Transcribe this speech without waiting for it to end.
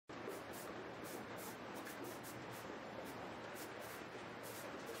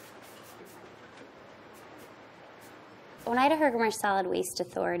Oneida Herkimer Solid Waste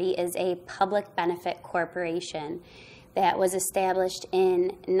Authority is a public benefit corporation that was established in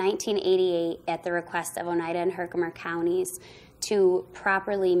 1988 at the request of Oneida and Herkimer counties to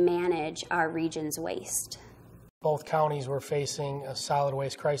properly manage our region's waste. Both counties were facing a solid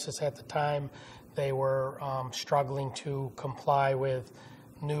waste crisis at the time. They were struggling to comply with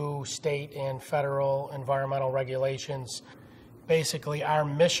new state and federal environmental regulations. Basically, our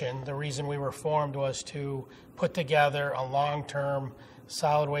mission, the reason we were formed, was to put together a long-term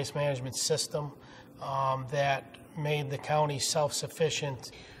solid waste management system that made the county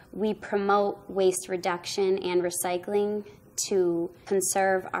self-sufficient. We promote waste reduction and recycling to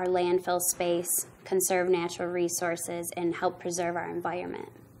conserve our landfill space, conserve natural resources, and help preserve our environment.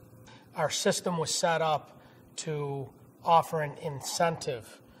 Our system was set up to offer an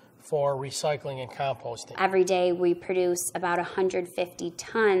incentive for recycling and composting. Every day we produce about 150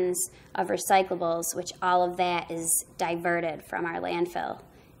 tons of recyclables, which all of that is diverted from our landfill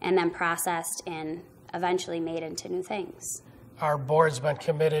and then processed and eventually made into new things. Our board's been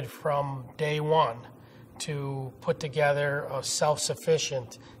committed from day one to put together a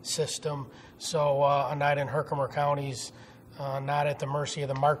self-sufficient system so Oneida and Herkimer counties not at the mercy of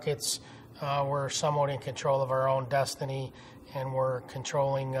the markets. We're somewhat in control of our own destiny, and we're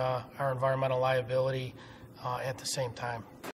controlling our environmental liability at the same time.